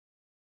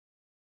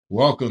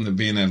Welcome to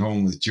Being at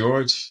Home with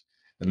George.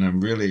 And I'm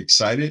really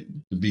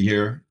excited to be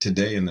here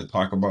today and to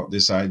talk about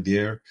this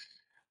idea,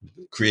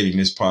 creating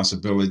this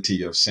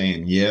possibility of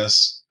saying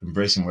yes,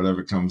 embracing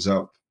whatever comes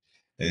up,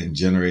 and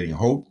generating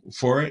hope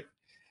for it.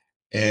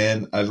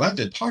 And I'd like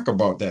to talk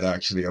about that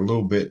actually a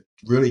little bit,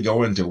 really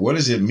go into what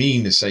does it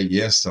mean to say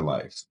yes to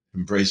life,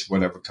 embrace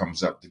whatever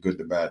comes up, the good,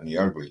 the bad, and the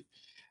ugly.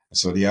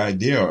 So the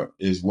idea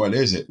is, what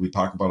is it? We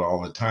talk about it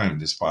all the time,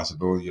 this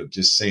possibility of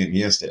just saying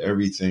yes to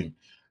everything,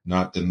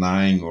 not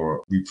denying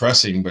or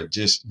repressing, but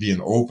just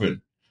being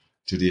open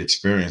to the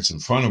experience in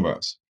front of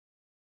us.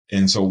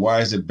 And so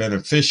why is it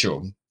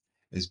beneficial?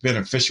 It's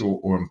beneficial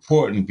or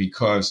important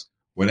because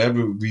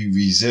whatever we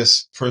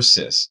resist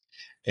persists.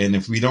 And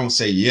if we don't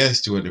say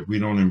yes to it, if we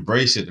don't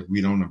embrace it, if we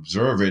don't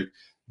observe it,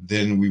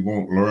 then we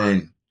won't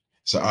learn.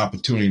 It's an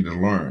opportunity to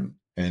learn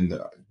and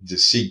to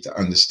seek to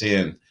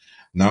understand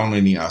not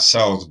only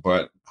ourselves,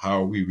 but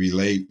how we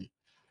relate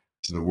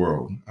to the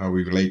world, how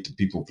we relate to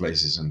people,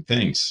 places, and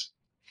things.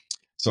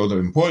 So the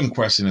important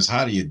question is,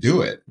 how do you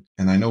do it?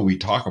 And I know we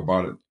talk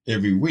about it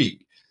every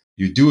week.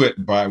 You do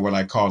it by what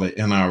I call the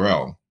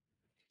NRL.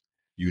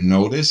 You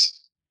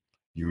notice,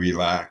 you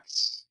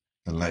relax,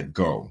 and let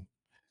go.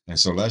 And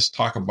so let's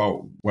talk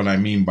about what I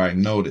mean by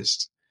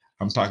noticed.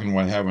 I'm talking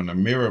about having a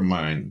mirror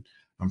mind.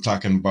 I'm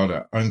talking about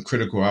an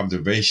uncritical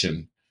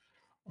observation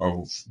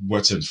of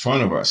what's in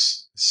front of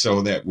us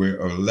so that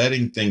we're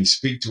letting things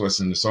speak to us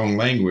in its own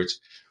language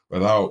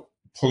without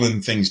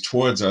pulling things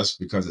towards us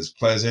because it's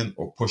pleasant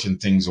or pushing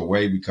things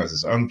away because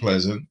it's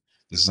unpleasant.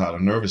 This is how the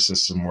nervous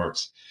system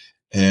works.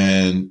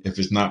 And if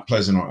it's not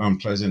pleasant or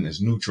unpleasant,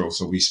 it's neutral.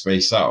 So we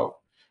space out.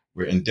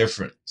 We're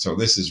indifferent. So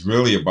this is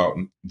really about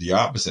the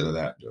opposite of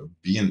that,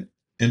 being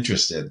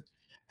interested,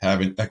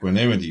 having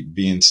equanimity,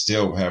 being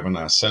still, having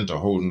our center,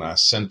 holding our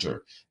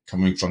center,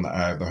 coming from the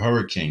eye of the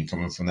hurricane,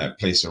 coming from that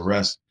place of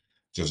rest,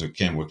 Joseph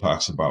Campbell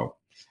talks about.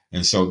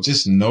 And so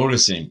just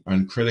noticing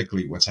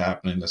uncritically what's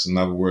happening, that's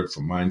another word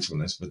for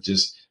mindfulness, but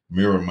just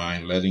mirror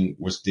mind, letting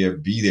what's there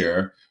be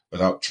there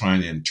without trying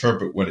to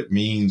interpret what it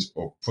means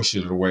or push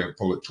it away or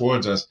pull it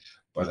towards us,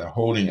 but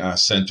holding our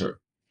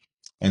center.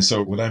 And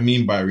so what I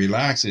mean by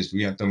relax is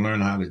we have to learn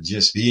how to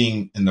just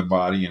being in the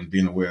body and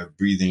being aware of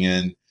breathing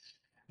in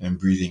and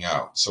breathing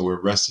out. So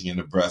we're resting in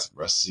the breath,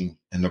 resting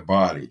in the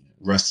body,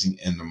 resting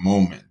in the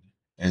moment.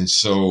 And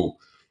so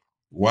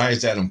why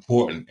is that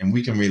important? And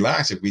we can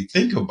relax if we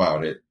think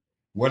about it.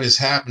 What is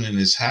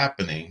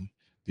happening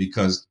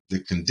because the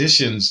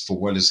conditions for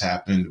what is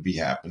happening to be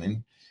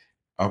happening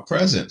are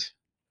present.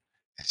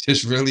 It's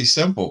just really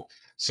simple.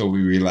 So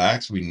we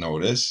relax, we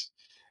notice,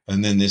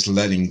 and then this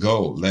letting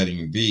go,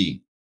 letting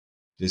be,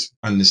 this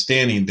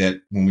understanding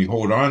that when we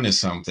hold on to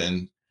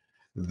something,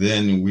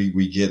 then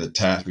we get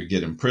attached, we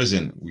get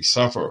imprisoned, we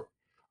suffer.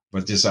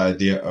 But this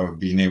idea of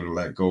being able to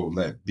let go,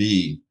 let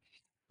be,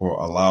 or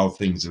allow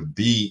things to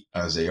be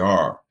as they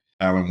are.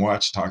 Alan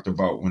Watts talked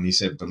about when he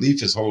said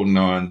belief is holding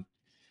on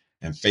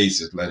and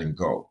faith is letting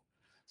go.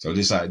 So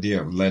this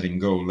idea of letting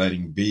go,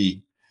 letting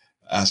be,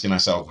 asking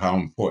ourselves how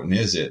important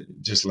is it?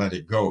 Just let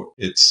it go.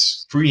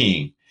 It's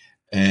freeing.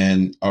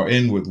 And I'll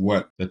end with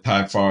what the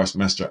Thai forest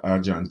master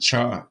Ajahn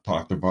Chah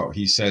talked about.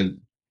 He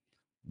said,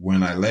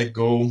 when I let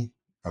go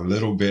a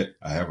little bit,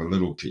 I have a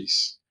little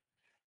peace.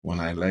 When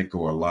I let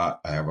go a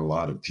lot, I have a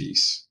lot of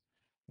peace.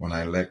 When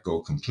I let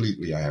go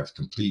completely, I have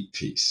complete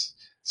peace.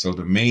 So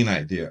the main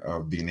idea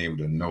of being able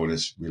to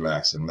notice,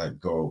 relax, and let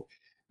go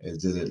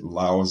is that it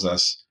allows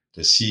us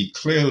to see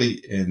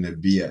clearly and to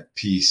be at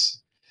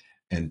peace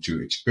and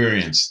to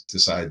experience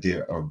this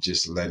idea of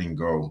just letting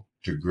go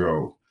to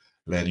grow,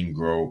 letting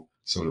grow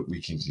so that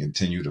we can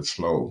continue to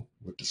flow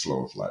with the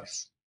flow of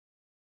life.